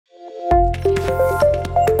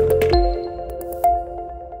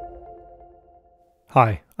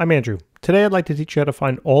Hi, I'm Andrew. Today I'd like to teach you how to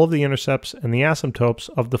find all of the intercepts and the asymptotes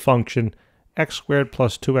of the function x squared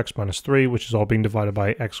plus 2x minus 3, which is all being divided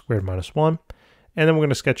by x squared minus 1. And then we're going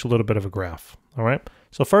to sketch a little bit of a graph. All right.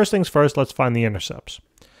 So first things first, let's find the intercepts.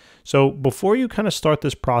 So before you kind of start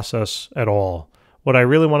this process at all, what I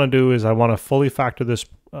really want to do is I want to fully factor this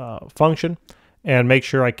function and make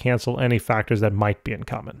sure I cancel any factors that might be in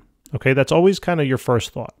common. Okay, that's always kind of your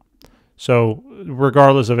first thought. So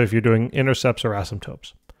regardless of if you're doing intercepts or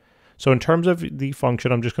asymptotes. So in terms of the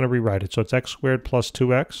function, I'm just going to rewrite it. So it's x squared plus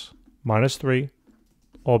 2x minus 3,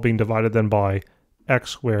 all being divided then by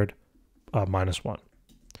x squared minus 1.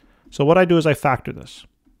 So what I do is I factor this.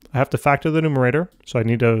 I have to factor the numerator. So I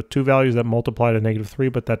need two values that multiply to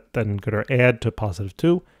 -3, but that then going to add to positive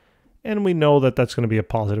 2. And we know that that's going to be a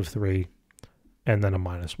positive 3 and then a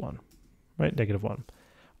minus 1, right? -1.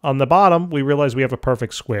 On the bottom, we realize we have a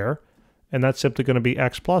perfect square. And that's simply going to be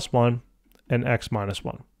x plus 1 and x minus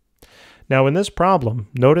 1. Now in this problem,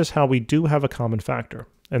 notice how we do have a common factor.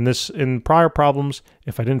 And this, in prior problems,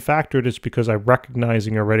 if I didn't factor it, it's because I'm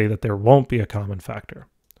recognizing already that there won't be a common factor.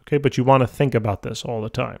 Okay, but you want to think about this all the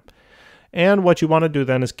time. And what you want to do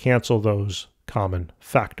then is cancel those common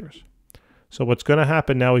factors. So what's going to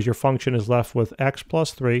happen now is your function is left with x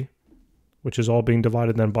plus 3, which is all being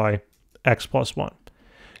divided then by x plus 1.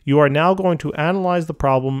 You are now going to analyze the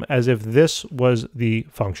problem as if this was the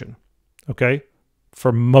function, okay,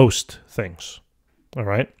 for most things, all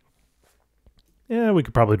right? Yeah, we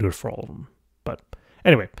could probably do it for all of them, but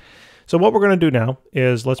anyway. So what we're going to do now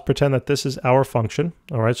is let's pretend that this is our function,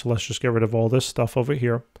 all right? So let's just get rid of all this stuff over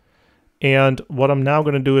here. And what I'm now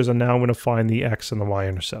going to do is I'm now going to find the x and the y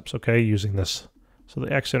intercepts, okay, using this. So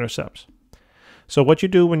the x intercepts. So what you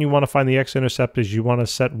do when you want to find the x-intercept is you want to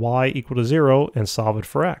set y equal to 0 and solve it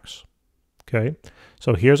for x. Okay,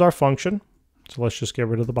 so here's our function. So let's just get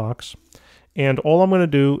rid of the box. And all I'm going to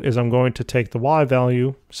do is I'm going to take the y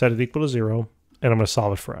value, set it equal to 0, and I'm going to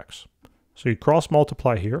solve it for x. So you cross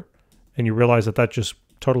multiply here, and you realize that that just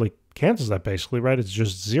totally cancels that basically, right? It's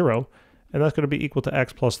just 0, and that's going to be equal to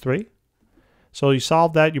x plus 3. So you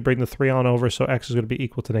solve that, you bring the 3 on over, so x is going to be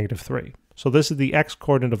equal to -3. So this is the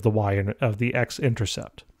x-coordinate of the of the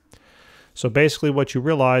x-intercept. So basically what you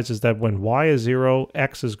realize is that when y is 0,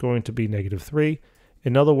 x is going to be -3.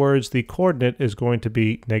 In other words, the coordinate is going to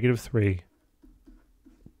be -3,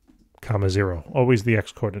 0. Always the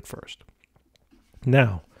x-coordinate first.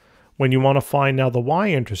 Now, when you want to find now the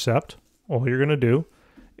y-intercept, all you're going to do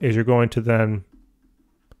is you're going to then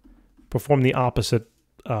perform the opposite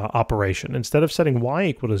operation. Instead of setting y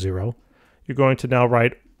equal to 0, you're going to now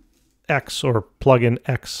write x, or plug in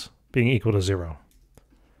x being equal to 0.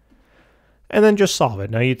 And then just solve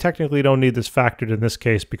it. Now you technically don't need this factored in this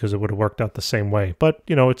case because it would have worked out the same way, but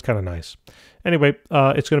you know, it's kind of nice. Anyway,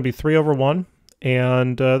 it's going to be 3 over 1,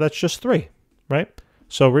 and that's just 3, right?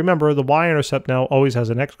 So remember, the y-intercept now always has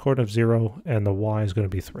an x-coordinate of 0, and the y is going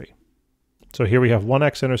to be 3. So here we have one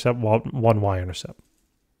x-intercept, one y-intercept.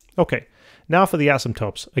 Okay, now for the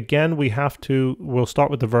asymptotes. Again, we'll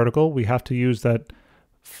start with the vertical. We have to use that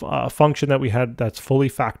function that we had that's fully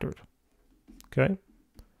factored. Okay.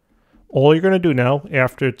 All you're going to do now,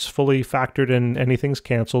 after it's fully factored and anything's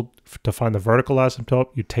canceled, to find the vertical asymptote,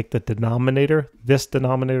 you take the denominator, this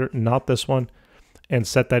denominator, not this one, and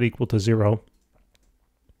set that equal to 0.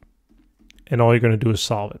 And all you're going to do is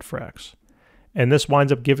solve it for x. And this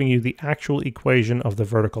winds up giving you the actual equation of the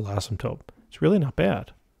vertical asymptote. It's really not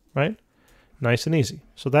bad, right? Nice and easy.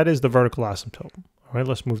 So that is the vertical asymptote. All right,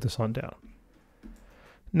 let's move this on down.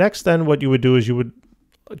 Next, then, what you would do is you would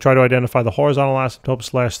try to identify the horizontal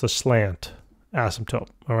asymptote / the slant asymptote.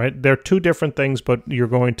 All right, they're two different things, but you're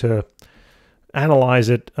going to analyze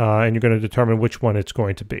it and you're going to determine which one it's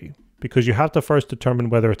going to be. Because you have to first determine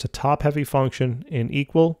whether it's a top-heavy function, an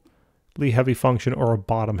equally heavy function, or a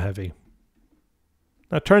bottom-heavy.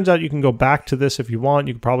 Now, it turns out you can go back to this if you want.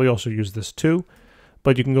 You can probably also use this too.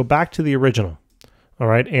 But you can go back to the original, all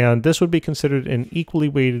right? And this would be considered an equally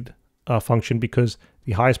weighted function because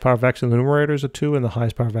the highest power of x in the numerator is a 2 and the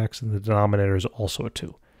highest power of x in the denominator is also a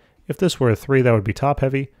 2. If this were a 3, that would be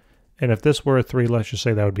top-heavy. And if this were a 3, let's just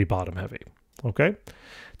say that would be bottom-heavy, okay?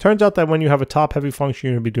 Turns out that when you have a top-heavy function,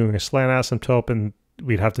 you're going to be doing a slant asymptote, and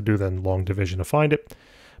we'd have to do then long division to find it.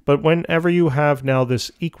 But whenever you have now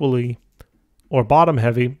this equally or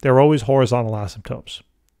bottom-heavy, they're always horizontal asymptotes.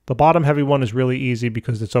 The bottom heavy one is really easy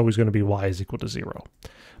because it's always going to be y is equal to 0.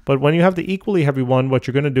 But when you have the equally heavy one, what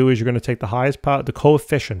you're going to do is you're going to take the highest power, the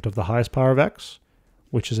coefficient of the highest power of x,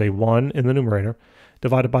 which is a 1 in the numerator,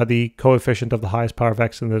 divided by the coefficient of the highest power of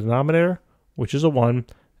x in the denominator, which is a 1,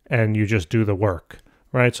 and you just do the work,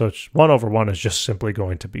 right? So it's 1 over 1 is just simply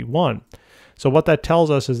going to be 1. So what that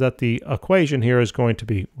tells us is that the equation here is going to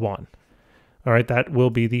be 1. All right, that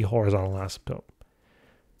will be the horizontal asymptote.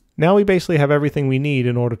 Now we basically have everything we need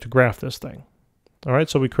in order to graph this thing. All right,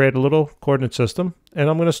 so we create a little coordinate system, and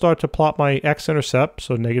I'm going to start to plot my x-intercept,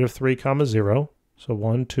 so -3, 0. So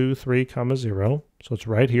 1, 2, 3, 0. So it's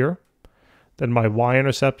right here. Then my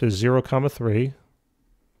y-intercept is 0, 3.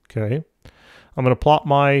 Okay. I'm going to plot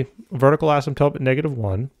my vertical asymptote at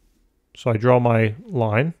 -1. So I draw my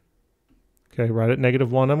line. Okay, right at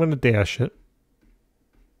 -1. I'm going to dash it.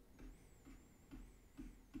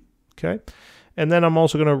 Okay. And then I'm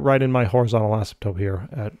also going to write in my horizontal asymptote here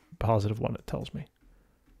at +1, it tells me.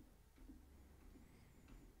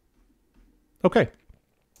 Okay.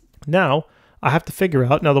 Now, I have to figure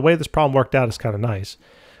out, now the way this problem worked out is kind of nice,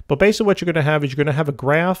 but basically what you're going to have is you're going to have a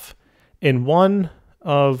graph in one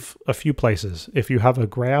of a few places. If you have a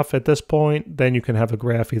graph at this point, then you can have a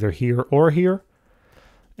graph either here or here.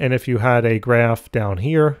 And if you had a graph down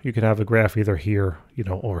here, you can have a graph either here,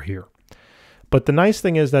 or here. But the nice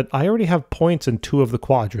thing is that I already have points in 2 of the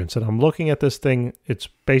quadrants, and I'm looking at this thing, it's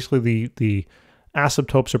basically the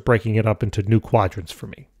asymptotes are breaking it up into new quadrants for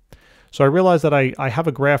me. So I realize that I have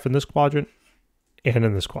a graph in this quadrant and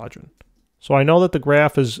in this quadrant. So I know that the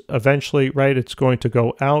graph is eventually, right, it's going to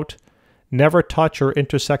go out, never touch or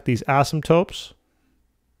intersect these asymptotes.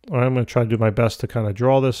 I'm going to try to do my best to kind of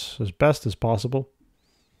draw this as best as possible.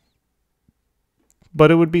 But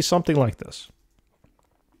it would be something like this.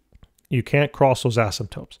 You can't cross those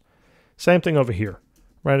asymptotes. Same thing over here,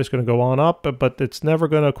 right? It's going to go on up, but it's never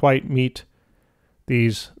going to quite meet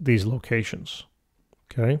these locations,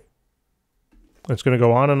 okay? It's going to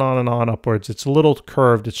go on and on and on upwards. It's a little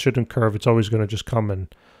curved. It shouldn't curve. It's always going to just come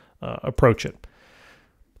and approach it.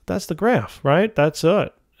 That's the graph, right? That's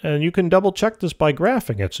it. And you can double check this by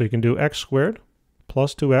graphing it. So you can do x squared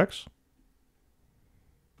plus 2x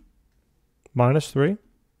minus 3,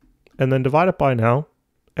 and then divide it by now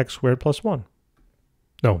x squared plus 1.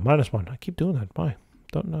 No, minus 1. I keep doing that. Why?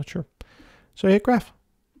 Not sure. So you hit graph.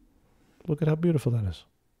 Look at how beautiful that is.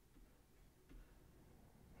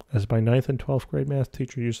 As my 9th and 12th grade math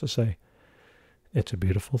teacher used to say, it's a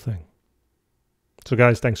beautiful thing. So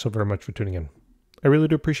guys, thanks so very much for tuning in. I really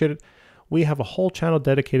do appreciate it. We have a whole channel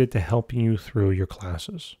dedicated to helping you through your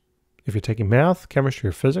classes. If you're taking math, chemistry,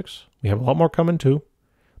 or physics, we have a lot more coming too,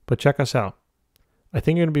 but check us out. I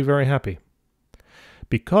think you're going to be very happy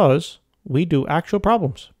because we do actual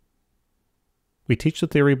problems. We teach the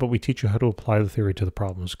theory, but we teach you how to apply the theory to the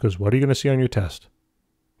problems, because what are you going to see on your test?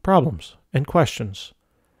 Problems and questions.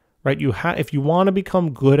 Right? If you want to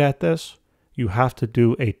become good at this, you have to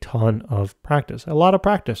do a ton of practice, a lot of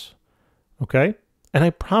practice. Okay? And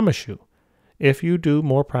I promise you, if you do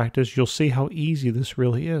more practice, you'll see how easy this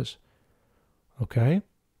really is. Okay?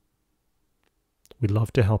 We'd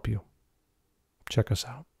love to help you. Check us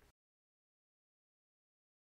out.